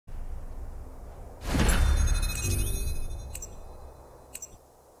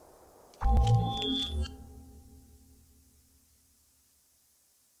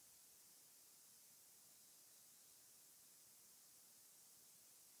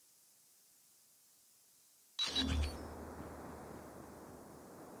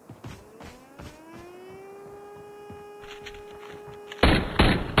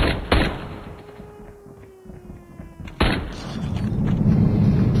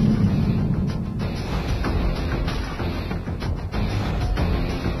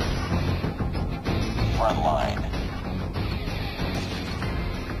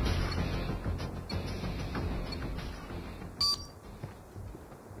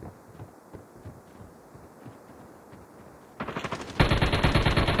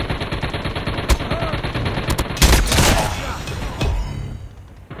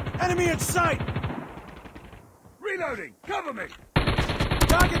in sight! Reloading! Cover me!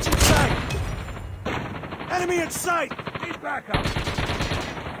 Target's in sight! Enemy in sight! Need backup!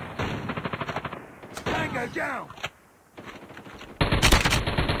 Tango down!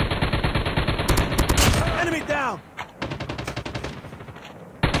 Enemy down!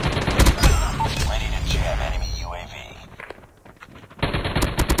 Ready to jam enemy UAV.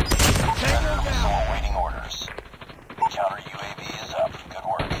 Tango Missile down! awaiting orders. Counter UAV is up. Good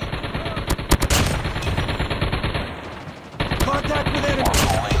work. Contact with enemy!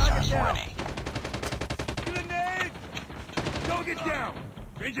 Orbital lasers Down. ready. Grenade! Don't get down!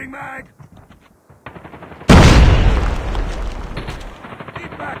 Changing mag!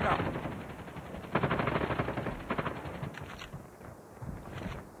 Need backup!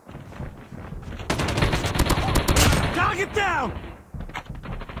 Target down!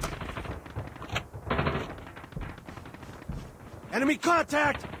 Enemy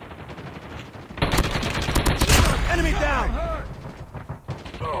contact! Enemy down! Hurt!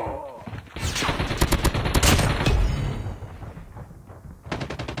 Oh.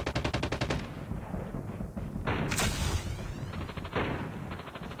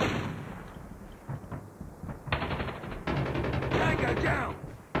 Tango down!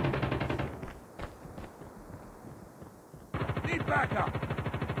 Need backup!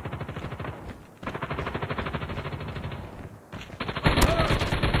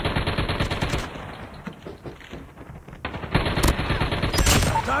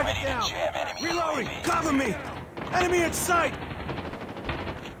 Target Ready to down! jam enemy Reloading! UAV. Cover me! Enemy in sight!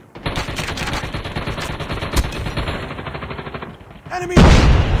 Enemy!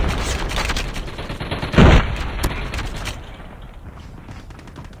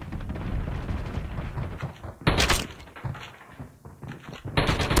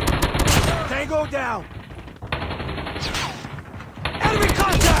 Tango down! Enemy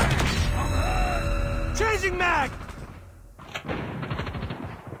contact! Changing mag!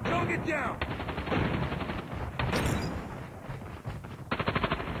 Don't get down!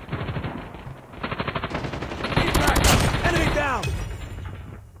 Need backup! Enemy down!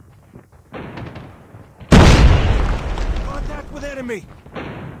 Contact with enemy!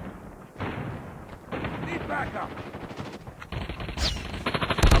 Need backup!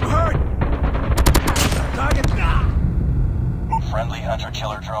 I'm hurt! Target down! Friendly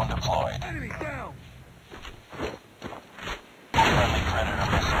hunter-killer drone deployed. Enemy down! Friendly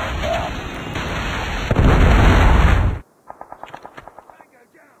predator missile inbound. Tango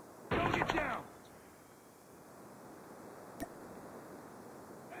down! Don't get down!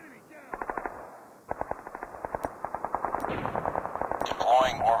 Enemy down!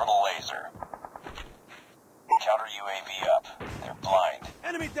 Deploying orbital laser. Counter UAV up. They're blind.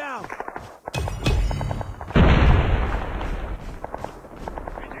 Enemy down!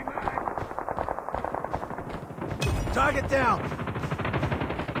 Changing mag! Target down!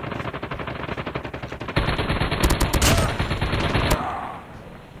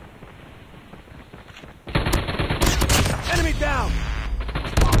 Enemy down!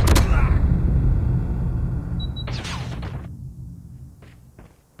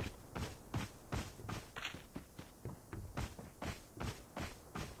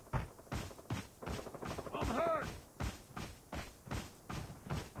 I'm hurt!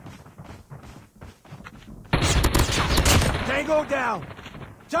 Tango down!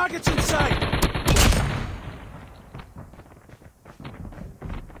 Target's in sight!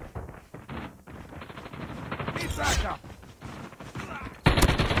 Need backup!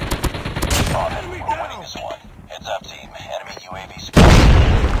 On it. Enemy We're down. winning this one. Heads up, team. Enemy UAV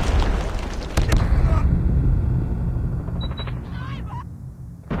spotted.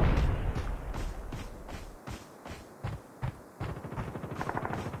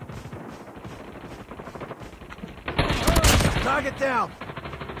 Target down!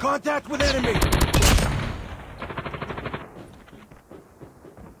 Contact with enemy!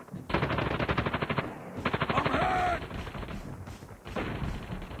 I'm hurt!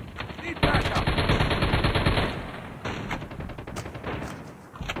 Need backup!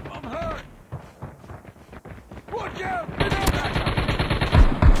 I'm hurt! Watch out! Need backup!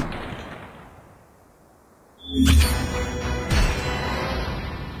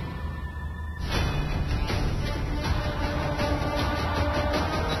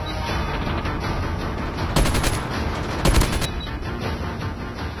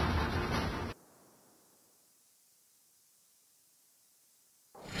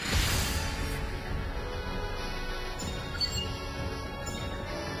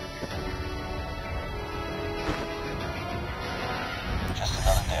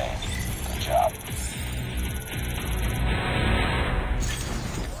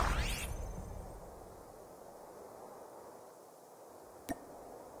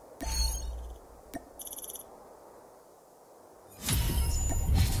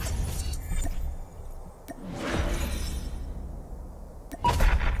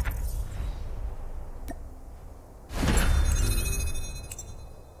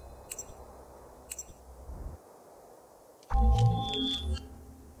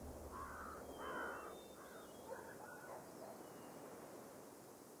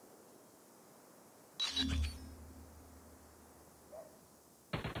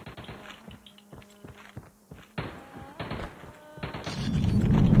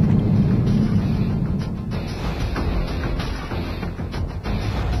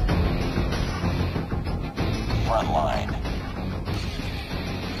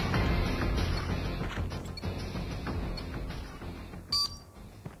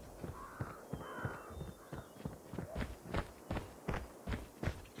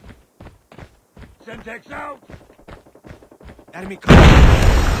 Semtex out! Enemy contact!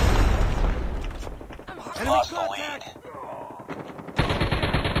 We Enemy lost the contact! lead.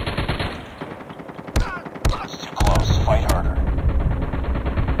 It's too close. Fight harder.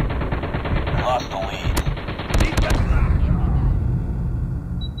 We lost the lead.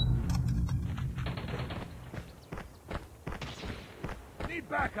 Need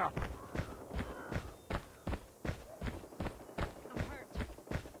backup!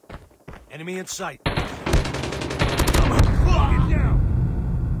 Enemy in sight. Get down!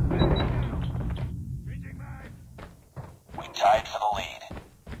 Changing mag! We tied for the lead.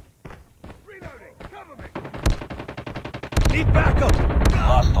 Reloading! Cover me! Need backup! We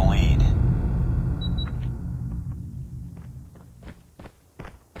lost the lead.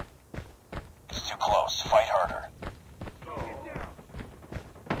 It's too close. Fight harder. Get down!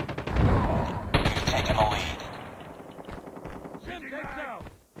 We've taken the lead. Semtex out!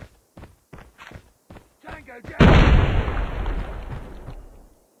 Tango down!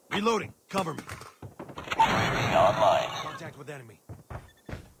 Reloading. Cover me. UAV online. Contact with enemy.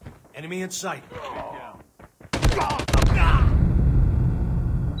 Enemy in sight. Get down!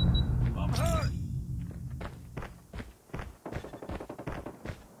 I'm hurt!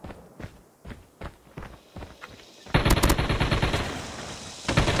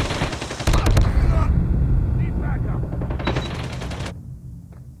 Need backup!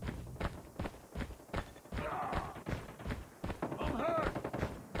 I'm hurt!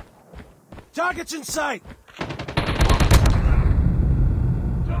 Targets in sight!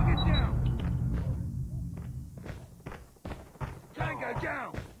 Target down! Tango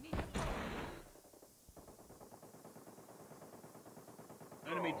down!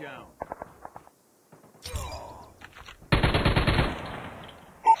 Enemy down.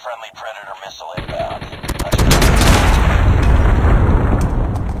 Friendly Predator missile inbound.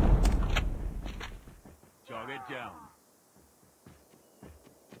 Target down.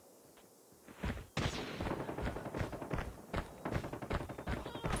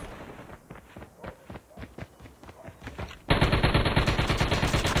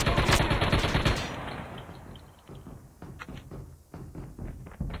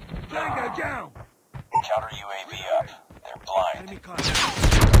 Tango down! Counter UAV up. They're blind. Enemy contact.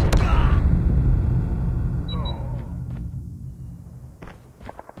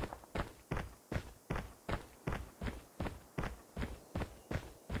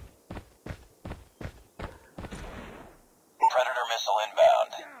 Predator missile inbound.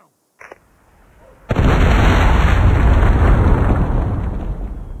 Down!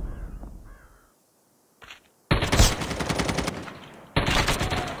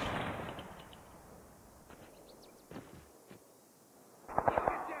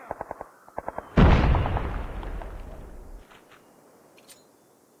 Target down!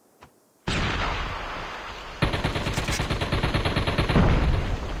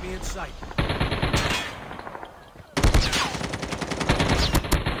 Enemy in sight.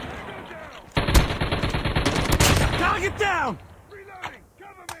 Tango down! Target down! Reloading!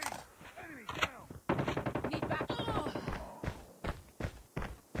 Cover me! Enemy down! Need back.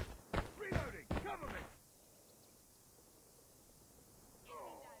 Reloading! Cover me!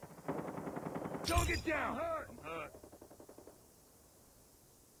 Target down! I'm hurt!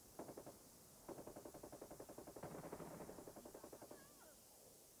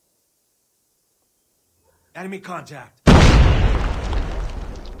 Enemy contact.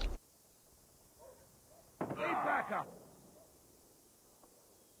 Need backup!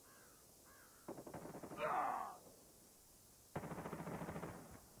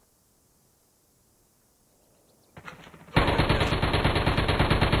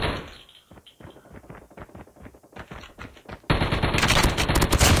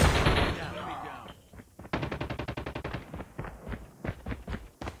 Enemy down.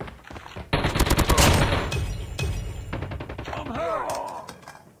 I'm hurt!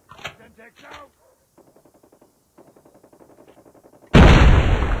 Semtex out!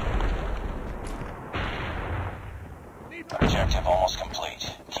 Need backup! Objective almost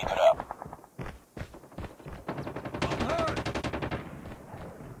complete. Keep it up. I'm hurt!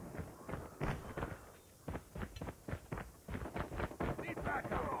 Need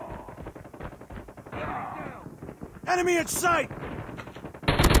backup! Enemy down! Enemy in sight!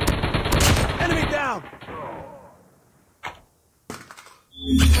 Enemy down!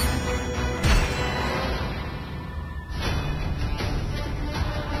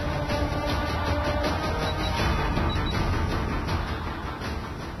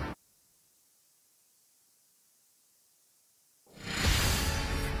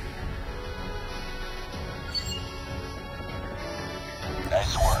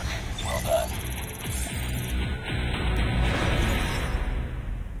 Nice work. Well done.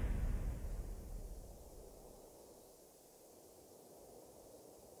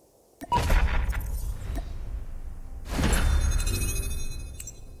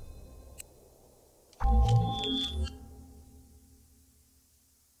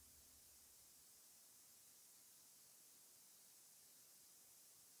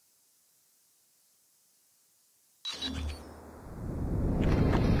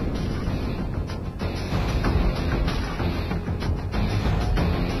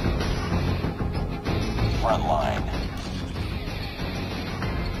 front line.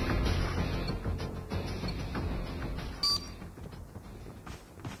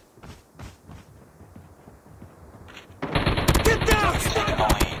 Get down! Taking the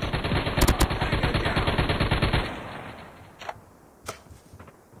lead.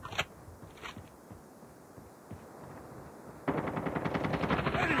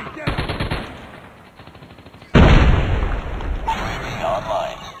 Enemy down! UAV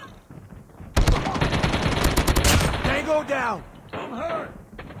online. Tango down! I'm hurt!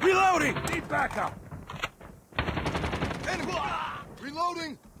 Reloading! Need backup! Enemy!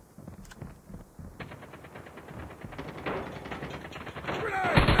 Reloading!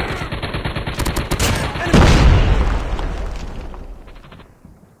 Grenade!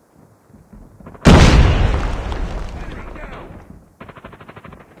 Enemy down!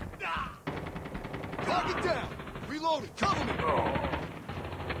 Target down! Reloading! Cover me!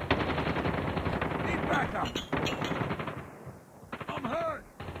 Need backup! I'm hurt!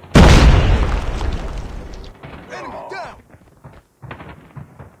 Enemy down!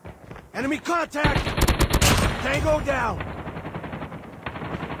 Enemy contact! Tango down!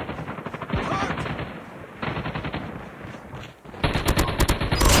 Hurt!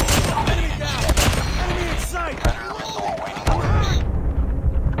 Enemy down! Enemy in sight! Predator missile awaiting orders.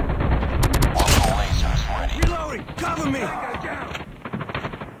 Orbital lasers ready. Reloading! Cover me! Tango down!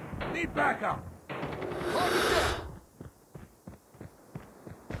 Need backup! Target down!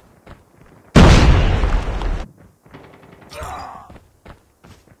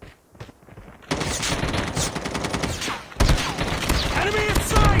 Enemy in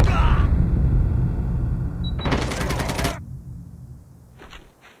sight!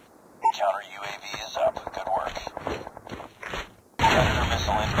 Counter UAV is up. Good work. Predator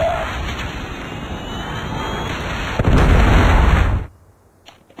missile inbound.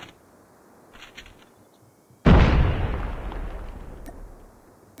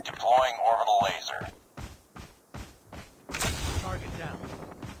 Deploying orbital laser. Target down.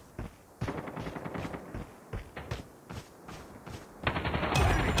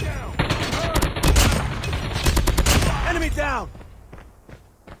 Enemy down! Enemy down!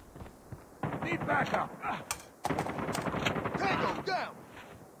 Need backup! Tango down!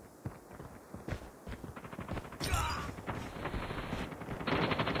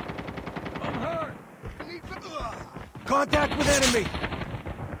 I'm hurt! Contact with enemy!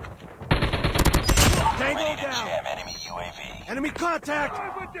 Tango Ready to down! jam enemy UAV. Enemy contact!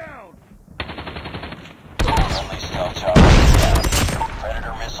 Driver down! Friendly stealth chopper is down.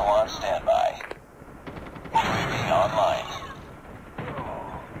 Predator missile on standby. UAV online.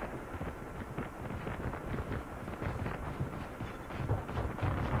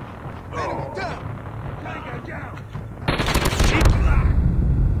 Enemy down! Tango down!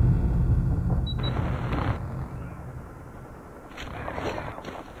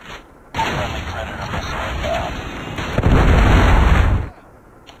 Friendly Predator missile inbound.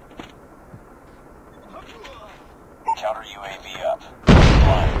 Counter UAV up.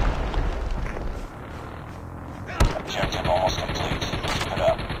 Line. Objective almost complete. Keep it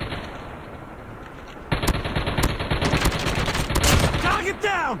up. Target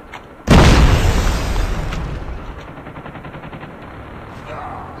down!